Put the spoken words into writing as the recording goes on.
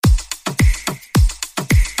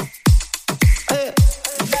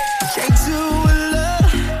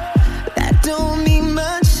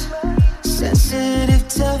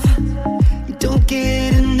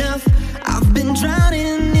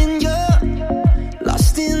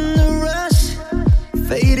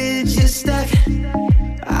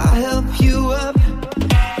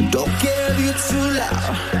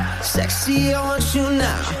Sexy, I want you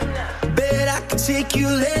now. Bet I can take you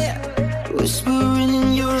there. Whispering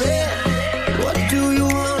in your ear. What do you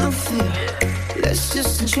wanna feel? Let's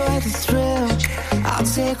just enjoy the thrill. I'll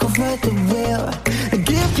take over the wheel and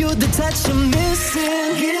give you the touch you're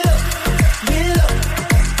missing. Get up, get up.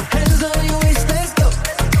 Hands on your waist, let's go.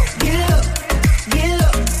 Get up, get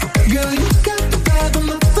up. Girl, you got the vibe, I'm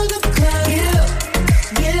up for the climb. Get up,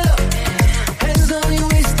 get up. Hands on your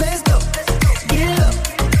waist, let's go. Get up,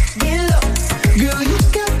 get up. Girl, you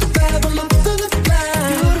got the vibe, I'm up for the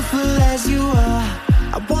climb. Beautiful as you are,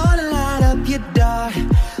 I wanna light up your dark.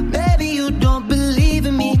 Maybe you don't believe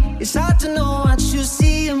in me. It's hard to know what you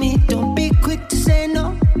see in me. Don't be quick to say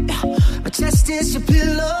no. My chest is your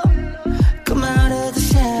pillow. Come out of the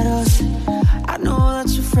shadows. I know that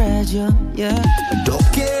you're fragile, yeah. But don't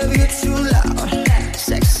care if you're too loud.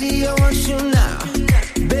 Sexy, I want you now.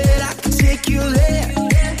 Bet I can take you there.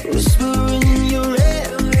 Whispering in your ear.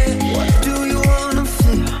 What do you wanna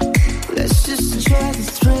feel? Let's just enjoy the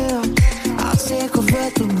thrill. I'll take over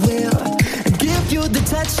the wheel and give you the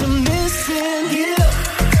touch you're missing. Get up,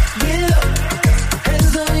 get up.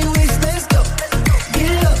 Hands on your waist, let's go.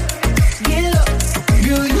 Get up, get up.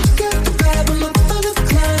 Girl, you got the vibe, I'm up for the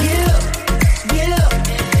climb. Get up, get up.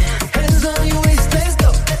 Hands on your waist, let's go.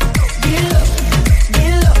 Get up,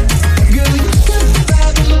 get up. Girl, you got the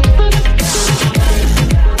vibe, I'm up for the climb.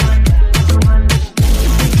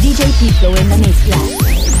 DJ Pflow en la mezcla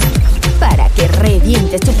para que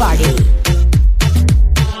revientes tu party.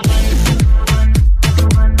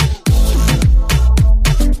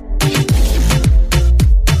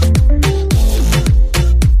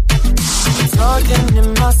 Talking in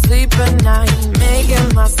my sleep at night,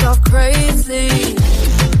 making myself crazy.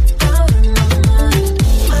 Out of my mind,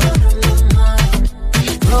 out of my mind.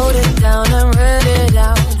 Wrote it down and read it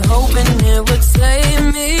out, hoping it would save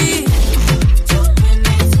me. Too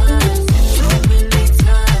many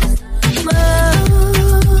times,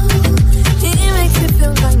 he makes me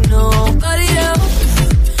feel like nobody else,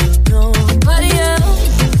 nobody else.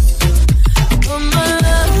 But my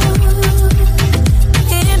love,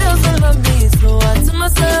 he doesn't love me, so I to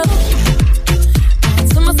myself,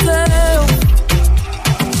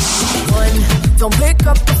 one, don't pick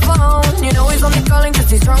up the phone, you know he's only calling cause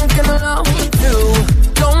he's drunk and alone. Two,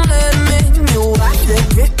 don't let him in, you have to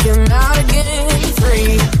kick him out again.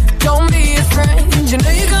 Three, don't be a friend, you know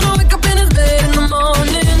you're gonna wake up in his bed in the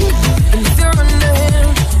morning, and if you're under him,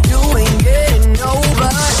 you ain't getting over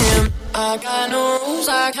him. I got no rules,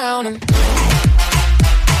 I count him.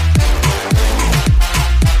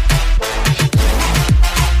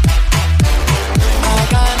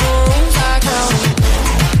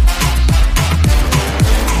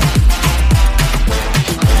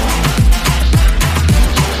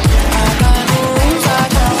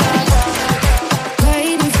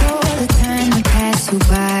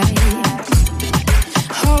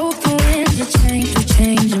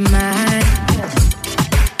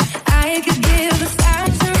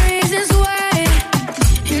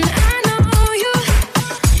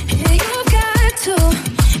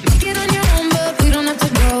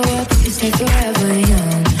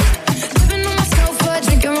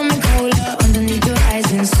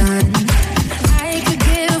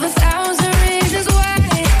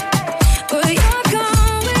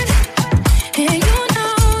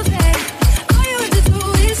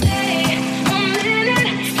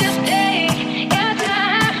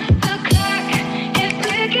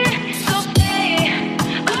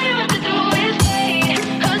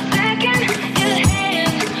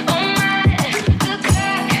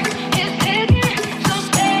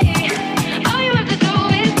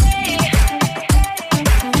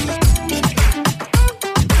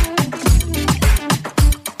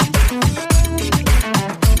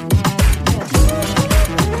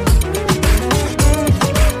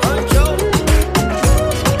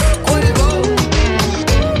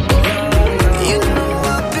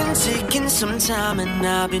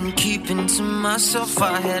 Myself,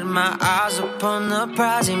 I had my eyes upon the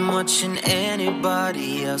prize, ain't watching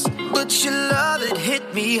anybody else. But your love, it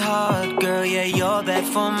hit me hard, girl. Yeah, you're bad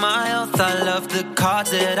for my health. I love the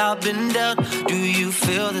cards that I've been dealt. Do you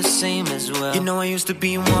feel the same as well? You know I used to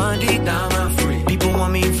be one deep, now I'm free. People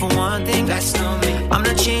want me for one thing, that's not me. I'm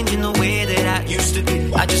not changing the way that I used to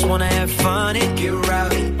be. I just wanna have fun and get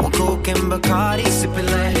rowdy. One Coke and Bacardi, sipping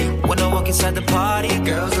lightly. When I walk inside the party,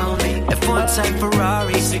 girls on me. F1 type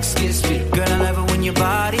Ferrari, 6 kiss me. Girl, I love it when your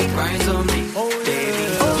body grinds on me,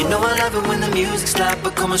 baby. You know I love it when the music's loud,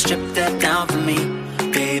 but come on, strip that down for me,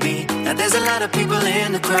 baby. Now there's a lot of people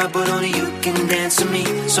in the crowd, but only you can dance to me.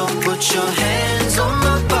 So put your hands on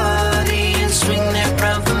my body and swing that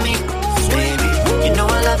round for me, baby. You know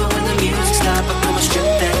I love it when the music stop, but come and strip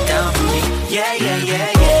that down for me. Yeah, yeah,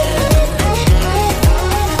 yeah, yeah.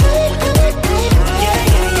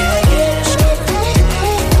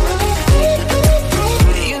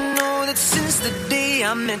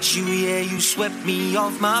 I met you, yeah, you swept me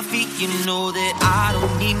off my feet. You know that I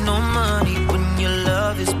don't need no money when your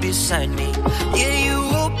love is beside me. Yeah, you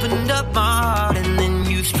opened up my heart and then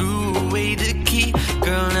you threw away the key.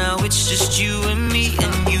 Girl, now it's just you and me,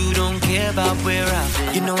 and you don't care about where I've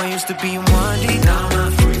been. You know I used to be in one deep, now I'm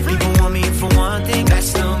not free. People want me for one thing,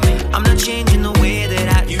 that's not me. I'm not changing the way that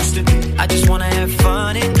I used to be. I just wanna have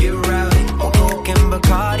fun and get rowdy. Coke and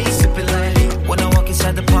Bacardi, sipping lightly. When I walk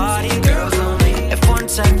inside the party, girls on me. F1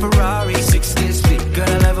 type Ferrari, 60 speed. Girl,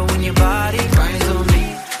 I love it when your body cries on me,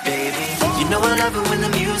 baby. You know I love it when the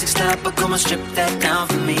music stops, but come on, strip that down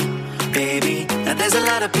for me, baby. Now there's a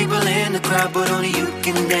lot of people in the crowd, but only you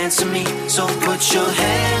can dance to me. So put your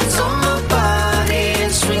hands on my body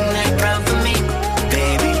and swing that round for me,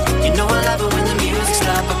 baby. You know I love it when the music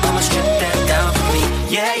stops, but come on, strip that down for me.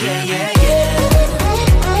 Yeah, yeah, yeah, yeah.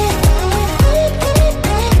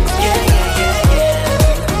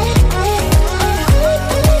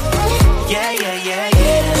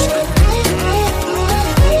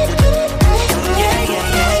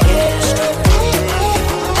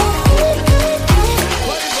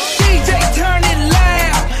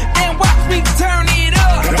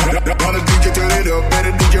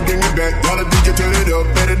 Better DJ bring it back. While the DJ turn it up,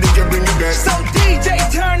 better DJ bring it back. So DJ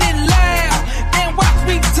turn it loud and watch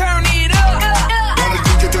me turn it up. While the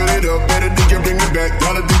DJ turn it up, better DJ bring it back.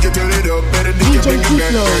 While the DJ turn it up, better DJ bring it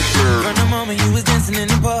back. From the moment you was dancing in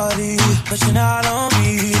the party, pushing out on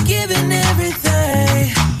me, giving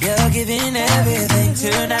everything, you're giving everything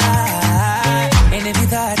tonight. And if you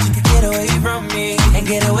thought you could get away from me and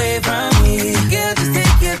get away from me, girl, just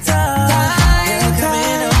take your time. You're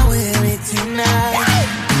coming on with me tonight.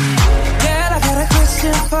 Girl, I got a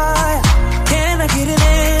question for you. Can I get an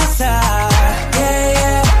answer? Yeah,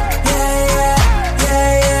 yeah, yeah, yeah, yeah,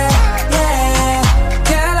 yeah, yeah.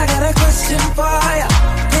 Girl, I got a question for you.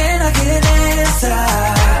 Can I get an answer?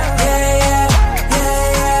 Yeah, yeah, yeah,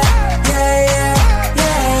 yeah, yeah,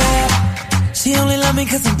 yeah. She only love me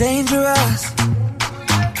 'cause I'm dangerous.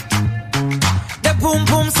 That boom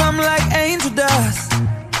boom sound like angel dust.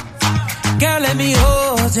 Girl, let me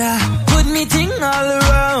hold ya. Put me ting all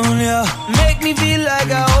around ya. Make me feel like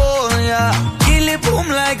I own ya. Kill it boom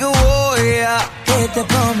like a warrior. Hit the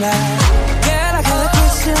boom like. Girl, I got a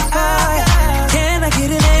question for ya. Can I get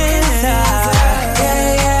an answer? Yeah,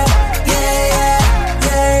 yeah, yeah, yeah,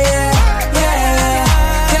 yeah, yeah, yeah.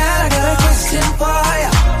 Girl, I got a question for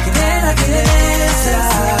ya. Can I get an answer?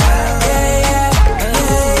 Yeah, yeah,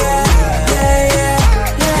 yeah, yeah, yeah, yeah.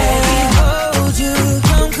 Let me hold you.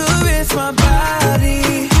 Come caress my body.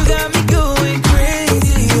 You got me going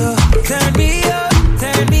crazy. Turn me up,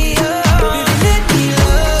 turn me up. Baby, let me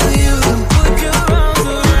love you. Put your arms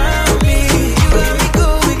around me. You got me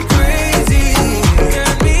going crazy.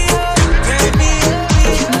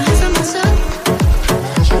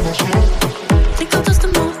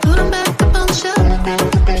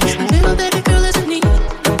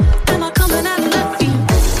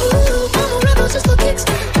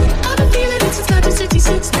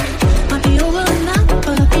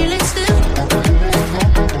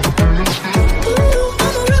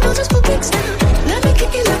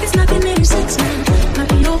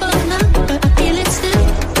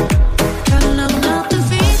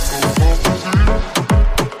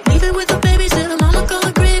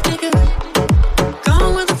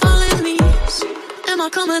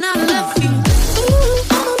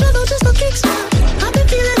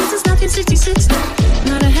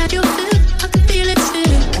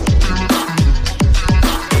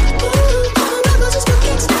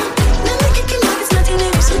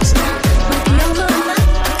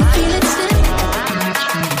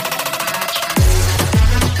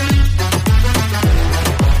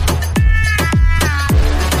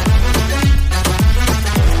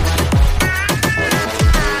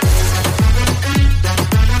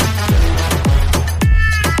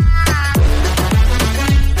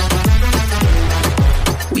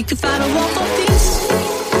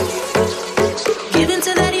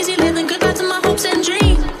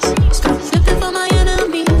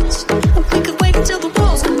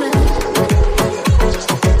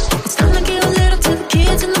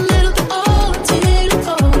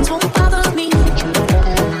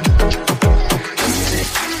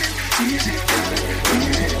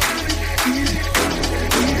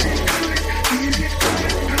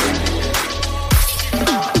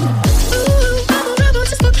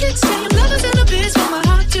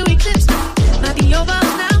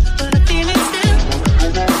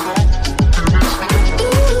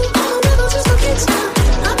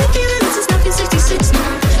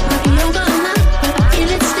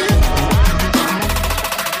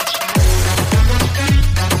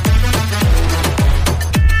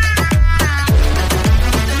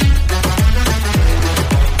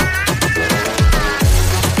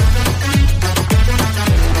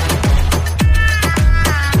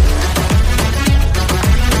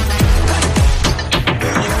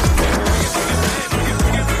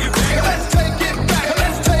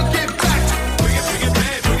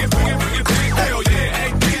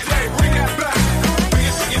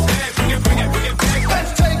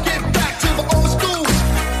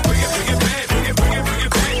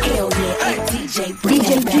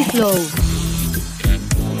 Pflow.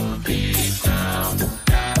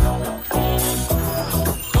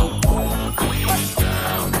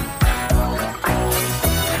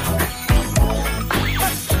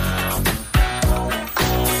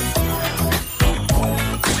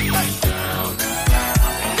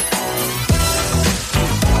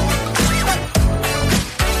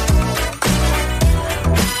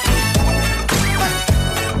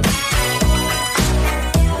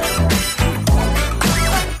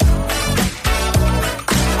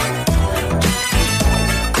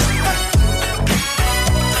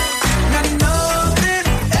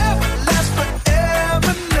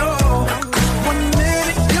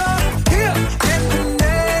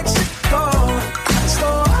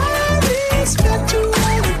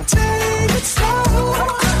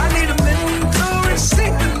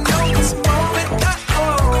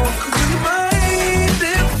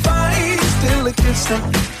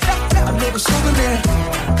 I'm never souvenir.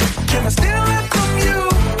 Can I steal it from you?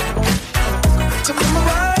 To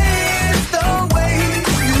memorize the way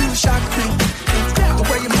you shock me, the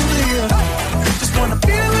way you move here. Just wanna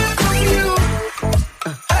feel it from you.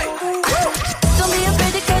 Hey, Don't be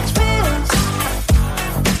afraid to catch feels.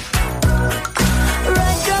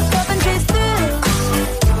 Ride, drop up and chase thrills.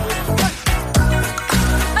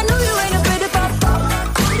 I know you ain't afraid to pop up.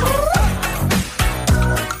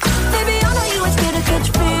 Baby, I know you ain't scared to catch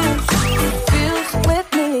feels. Feels with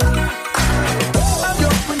me. I'm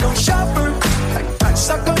your window shopper. I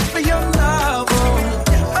suck up for your novel.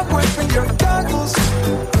 I'm wearing your goggles.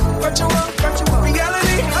 Virtual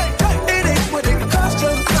reality. It ain't what it cost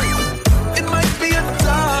you. It might be $1.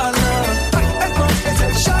 As long as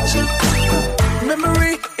it shocks you.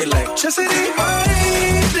 Memory, electricity.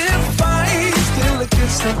 Mind if I steal a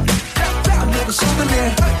kiss? I'm never souvenir.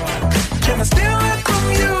 Can I steal it from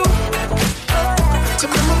you? To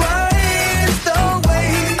memorize the way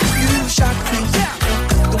you shock me,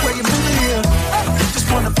 the way you move here. Just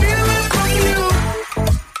wanna feel it from you.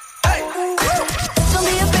 Hey, Don't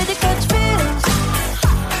be afraid to catch feels.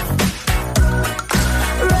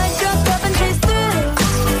 Ride, drop up and chase thrills.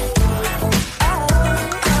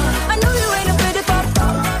 I know you ain't afraid to pop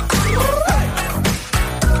up.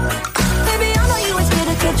 Baby, I know you ain't scared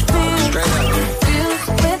to catch feels. Feels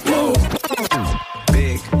with me.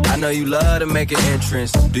 Big, I know you love to make an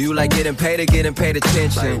entrance. Do you like getting paid or getting paid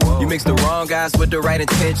attention? You mix the wrong guys with the right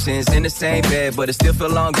intentions. In the same bed, but it still feel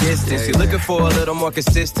long distance. You're looking for a little more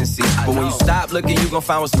consistency. But when you stop looking, you gon'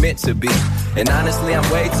 find what's meant to be. And honestly, I'm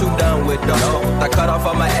way too done with those. I cut off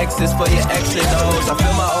all my exes for your X and O's. I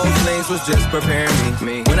feel my old flings was just preparing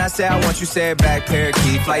me. When I say I want you, say it back,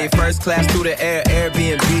 parakeet. Fly your first class through the air,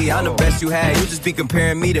 Airbnb. I'm the best you had, you just be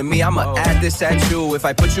comparing me to me. I'ma add this at you. If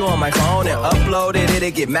I put you on my phone and upload it,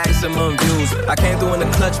 it'll get maximum views. I came through in the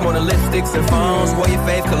clutch more than lipsticks and phones. Wore your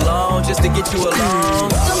fave cologne just to get you alone.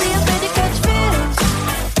 Don't be afraid to catch feels.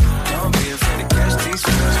 Don't be afraid to catch these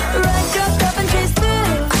feels. Ride, drop up and chase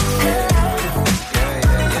thrills.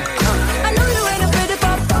 I know you ain't afraid to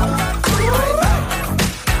pop up.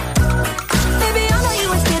 Baby, I know you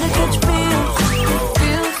ain't scared to catch feels.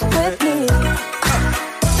 Feels with me.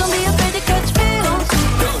 Don't be afraid to catch feels.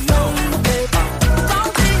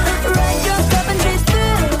 Ride, drop up and chase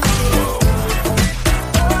thrills.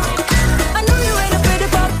 I know you ain't afraid to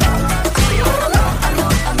pop up.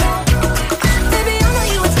 Baby, I know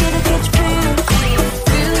you ain't scared to catch feels.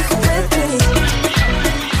 Feels with me.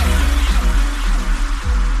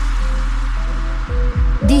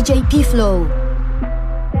 DJ Pflow.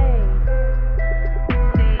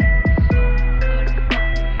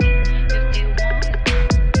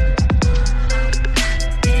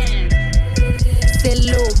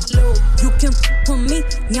 You can con mí,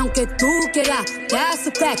 ni aunque tú quieras. That's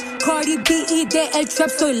a fact. Cardi B y de el trap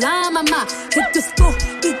soy la mamá. Hit the school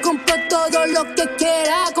y compro todo lo que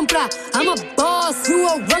quiera comprar. I'm a boss, you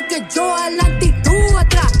a worker, yo adelante y tú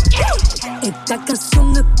atrás. Esta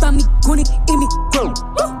canción es pa' mi Kuni y mi crew.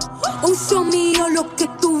 Un show mío lo que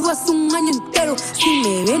tuvo hace un año entero. Si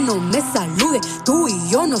me ves no me saludes, tú y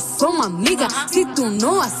yo no somos amigas. Si tú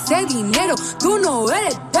no haces dinero, tú no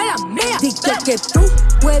eres de la mía. Dije que tú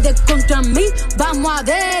puedes contra mí, vamos a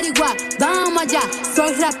averiguar, vamos allá.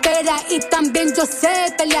 Soy rapera y también yo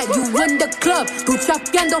sé pelear. You in the club, tú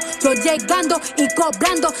chapeando, yo llegando y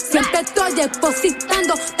cobrando. Siempre estoy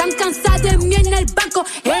depositando, tan cansada de mí en el banco.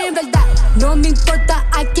 En verdad, no me importa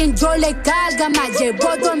a quien yo le carga más. Llevo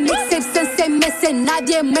 2 mixtapes en 6 meses,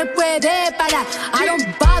 nadie me puede parar. I don't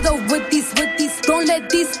bother with these, don't let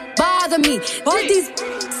these bother me. All these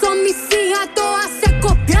son mis hijas, todas se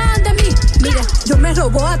copian de mí. Mira, yo me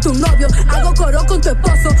robo a tu novio, hago coro con tu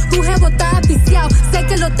esposo. Tu jevo está viciado, sé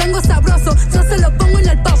que lo tengo sabroso. Yo se lo pongo en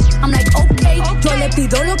el pop, I'm like okay. Yo le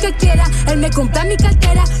pido lo que quiera, él me compra mi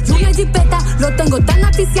cartera y una jipeta. Lo tengo tan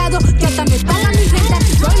aficiado que hasta me paga mi renta.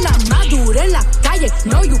 Soy la madura en la calle,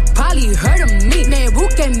 no you probably heard of me. Me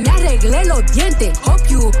busqué, me arreglé los dientes, hope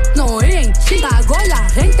you no ain't cheap. Pago la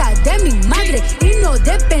renta de mi madre y no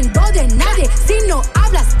dependo de nadie. Si no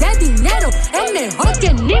hablas de dinero, es mejor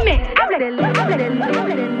que ni me hables.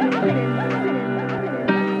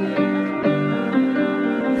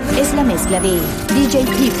 Es la mezcla de DJ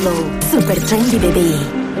Pflow, Super Trendy Bebé.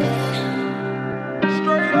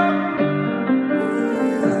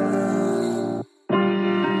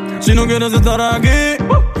 Si no quieres estar aquí,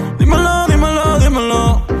 dímelo, dímelo,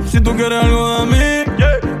 dímelo. Si tú quieres algo de mí,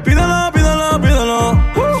 pídelo, pídelo, pídelo.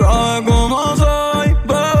 Sabes cómo soy,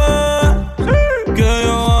 bebé, que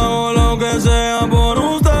yo hago lo que sea por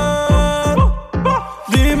usted.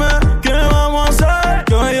 Dime qué vamos a hacer,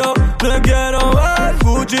 que yo te quiero ver.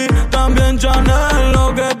 Gucci, también Chanel,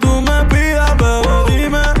 lo que tú me pidas, bebé.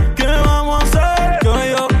 Dime qué vamos a hacer,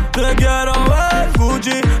 que yo te quiero ver.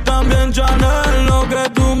 Gucci, también Chanel, lo que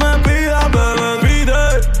tú me pidas, bebé. Pide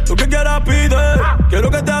lo que quieras, pide. Quiero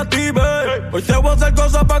que te active. Hoy te voy a hacer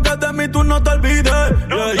cosas pa' que de mí tú no te olvides.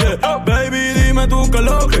 Yeah, yeah. Baby, dime tú qué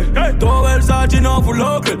lo que. Todo Versace, no full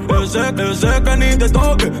locker. Ese que ni te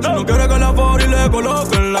toque. Si no quieres que la for y le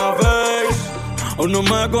coloquen la face. Aún no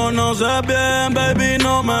me conoces bien, baby,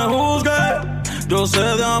 no me juzgues. Yo sé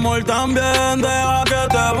de amor también, deja que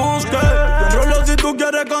te busque. Controlo si tú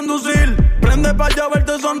quieres conducir. Prende pa' allá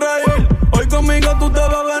verte sonreír. Hoy conmigo tú te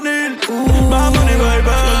vas a venir. Vamos, baby.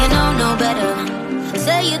 Yeah, you know no better.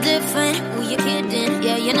 Say you're different, who you kidding?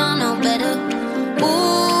 Yeah, you know no better.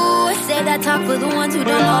 Ooh, say that talk for the ones who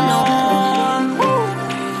don't know no better.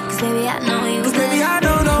 Cause baby, I know you better. Baby, I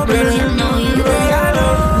know no better. Baby, I know you better.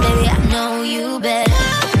 Baby, I know you better.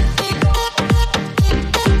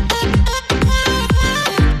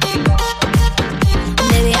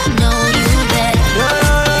 Baby, I know you better.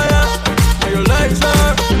 Yeah, your legs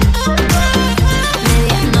up. Baby,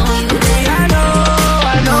 I know you better.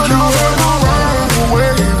 I know you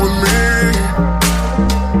Away with me.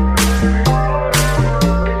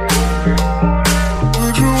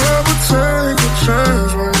 Would you ever take a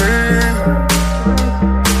chance with me?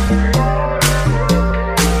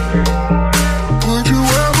 Would you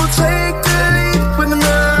ever take the leap with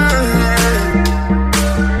me?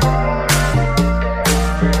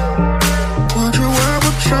 Would you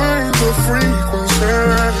ever change the frequency?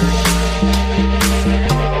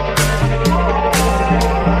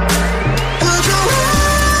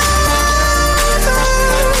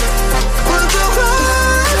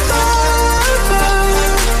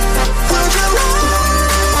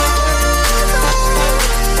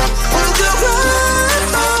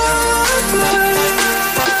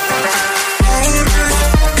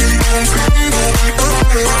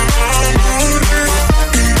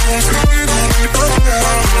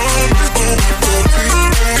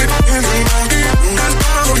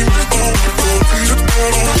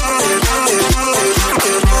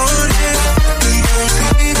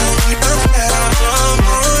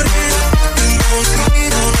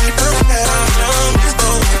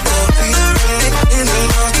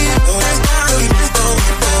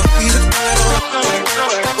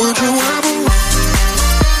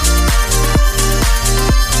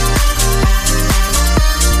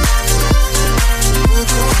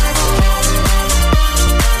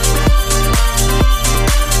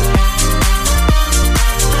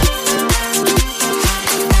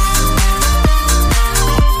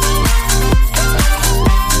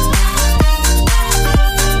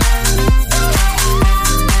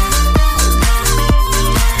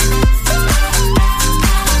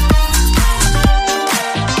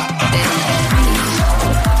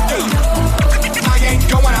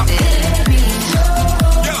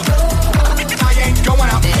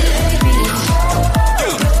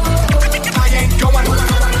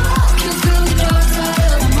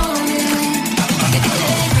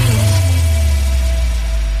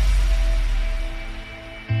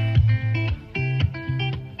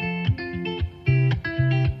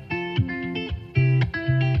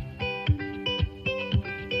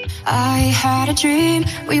 I had a dream,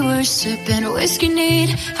 we were sipping whiskey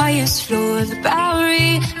neat, highest floor of the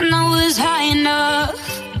Bowery, and I was high enough.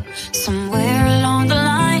 Somewhere along the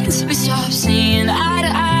lines, we stopped seeing eye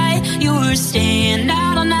to eye. You were staying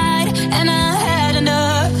out all night, and I had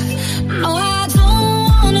enough. No, I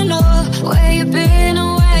don't wanna know where you've been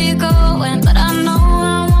or where you're going, but I know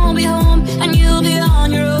I won't be home, and you'll be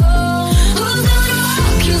on your own. Who's gonna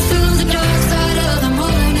walk you through the dark side of the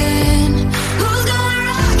morning? Who's gonna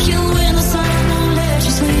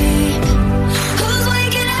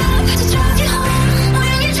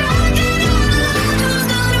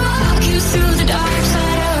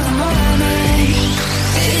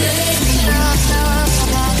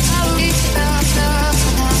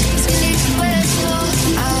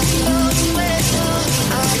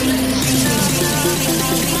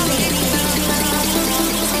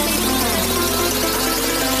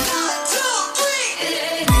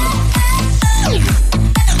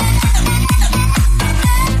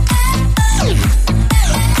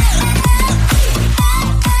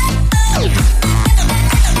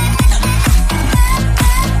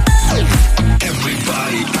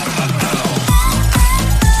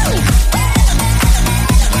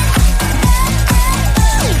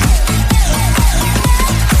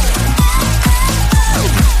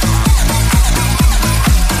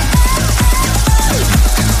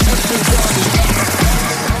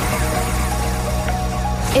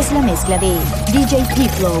es la mezcla de DJ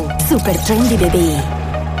Pflow, Super Trendy Baby.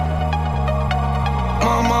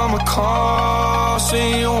 My mama called,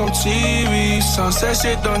 seen you on TV. Sunset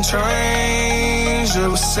shit done changed.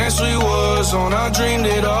 Ever since we was on, I dreamed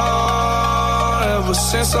it all. Ever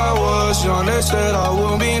since I was young, they said I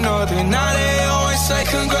would be nothing. Now they always say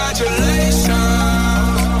congratulations.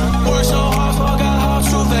 Worked so hard, forgot how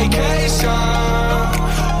to vacation.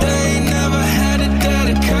 They ain't never had a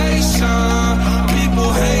dedication.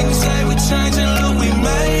 People hate and say we changing, look, we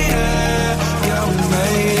made it. Yeah, we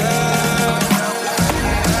made it.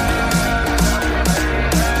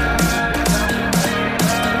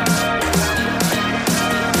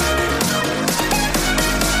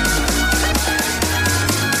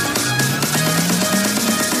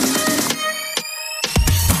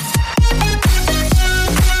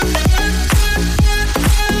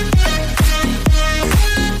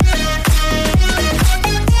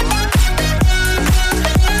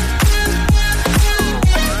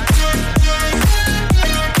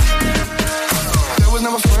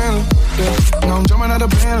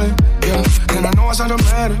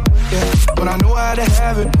 But I knew I had to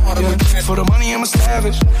have it, yeah. For the money, I'm a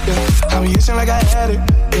savage, yeah. I be itching like I had it,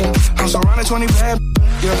 yeah. I'm surrounded 20 bad,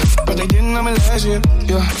 yeah. But they didn't know me last year,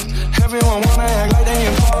 yeah. Everyone wanna act like they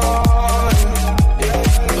important, yeah.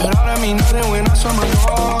 But all that mean nothing when I swear my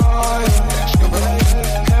heart,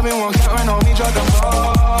 yeah. Everyone counting on me, drop the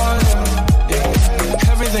ball,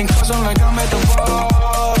 yeah. Everything custom like I'm at the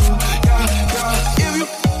ball, yeah, yeah. If you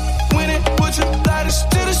win it, put your lighters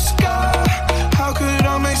to the sky. How could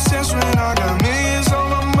I make sense when I got millions on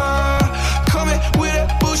my mind? Coming with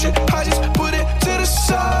that bullshit, I just put it to the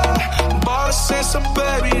side. Bought a sense of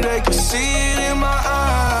baby, they could see it in my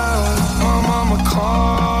eyes. My mama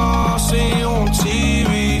called, seen you on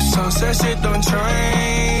TV. Sunset shit done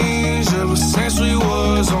changed. Ever since we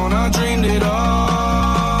was on, I dreamed it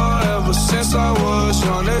all. Ever since I was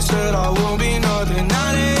young, they said I won't be nothing.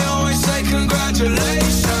 Now they always say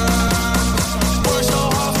congratulations. Worked so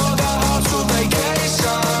hard, forgot how to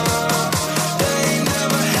vacation. They ain't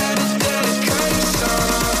never had a dedication.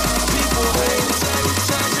 People hate and say we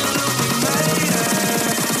changing, look, we made it.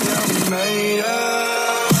 Yeah, we made it.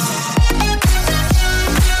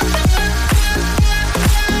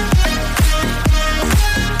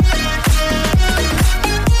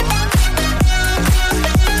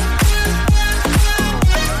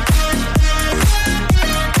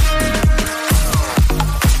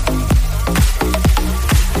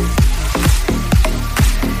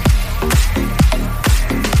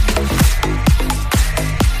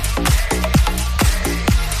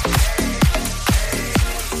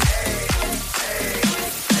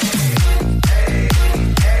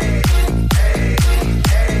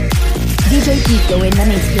 Pflow en la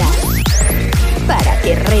mezcla para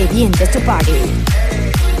que revientes tu party.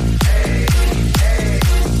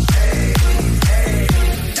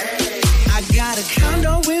 I got a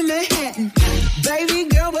condo in Manhattan. Baby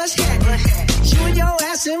girl, what's happening? You and your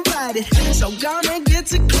ass invited, so gonna get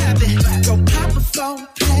to clapping. Go pop it for a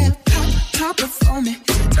plan, pop it for me.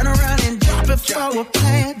 Turn around and drop it for a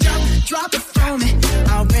plan, drop it for me.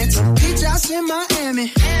 I'll rent a beach house in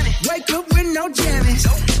Miami. Wake up with no jammies.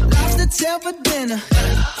 Lobster tail for dinner.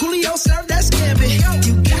 Julio served that scampi.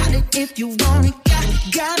 You got it if you want it.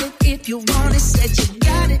 Got it if you want it. Said you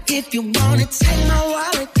got it if you want it. Take my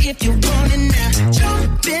wallet if you want it now.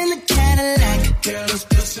 Jump in the Cadillac. Girl, let's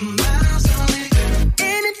put some miles on it.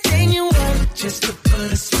 Anything you want, just to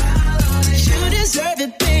put a smile on it. You deserve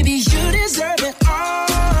it, baby. You deserve it all.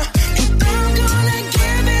 And I'm gonna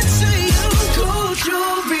give it to you. Gold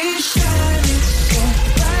jewelry shining so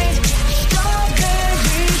bright.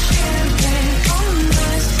 Strawberry champagne on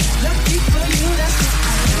us. Lucky for you, that's what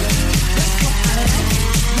I like. That's what I like.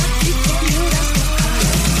 Lucky for you, that's what I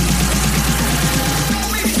like. Let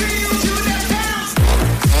me see you do that dance.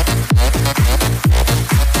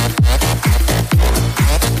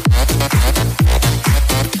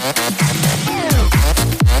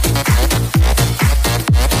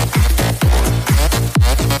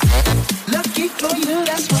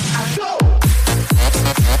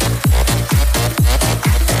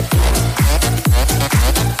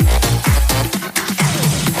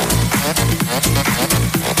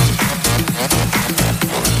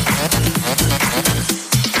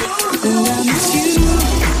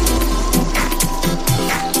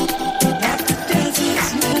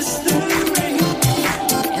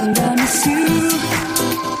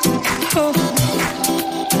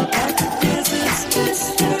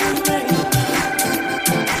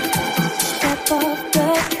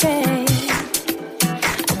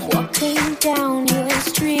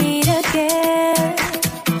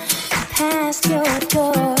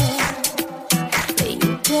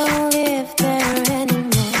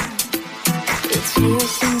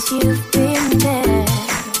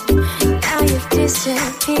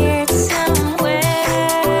 disappeared somewhere,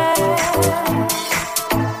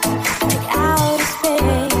 like outer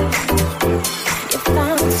space. You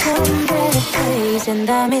found some better place, and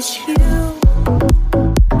I miss you.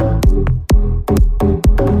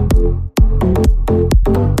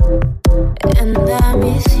 And I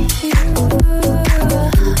miss you.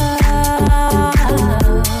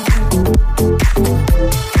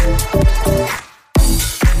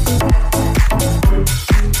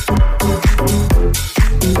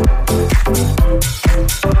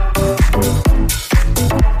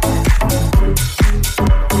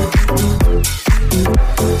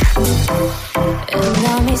 And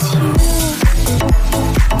I miss you.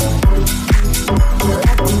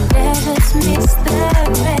 Like the deserts miss the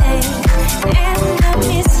rain. And I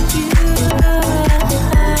miss you.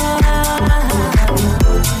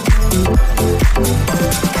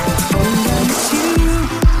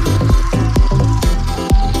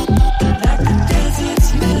 Like the deserts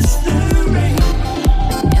miss the rain.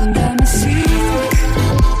 And I miss you.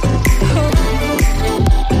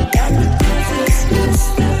 Like the deserts miss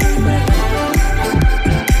the rain.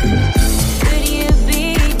 Could you be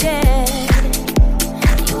dead?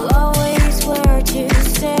 You always were 2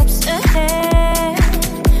 steps ahead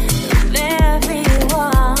of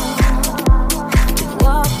everyone. You'd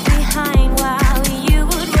walk behind while you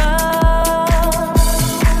would run.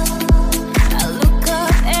 I look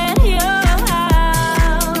up at your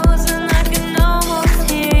house and I can almost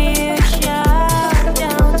hear you shout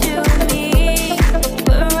down to me,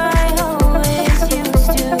 where I always used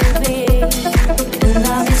to be. And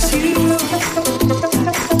I miss you.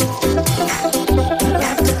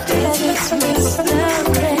 Like the deserts miss the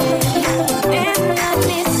rain. And I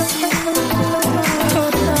miss you.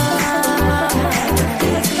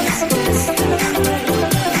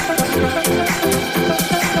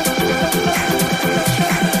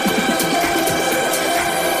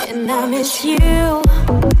 And I miss you.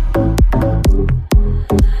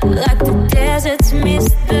 Like the deserts miss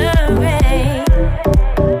the rain.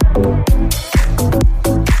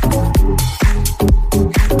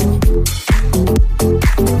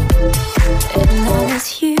 And I miss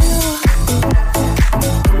you.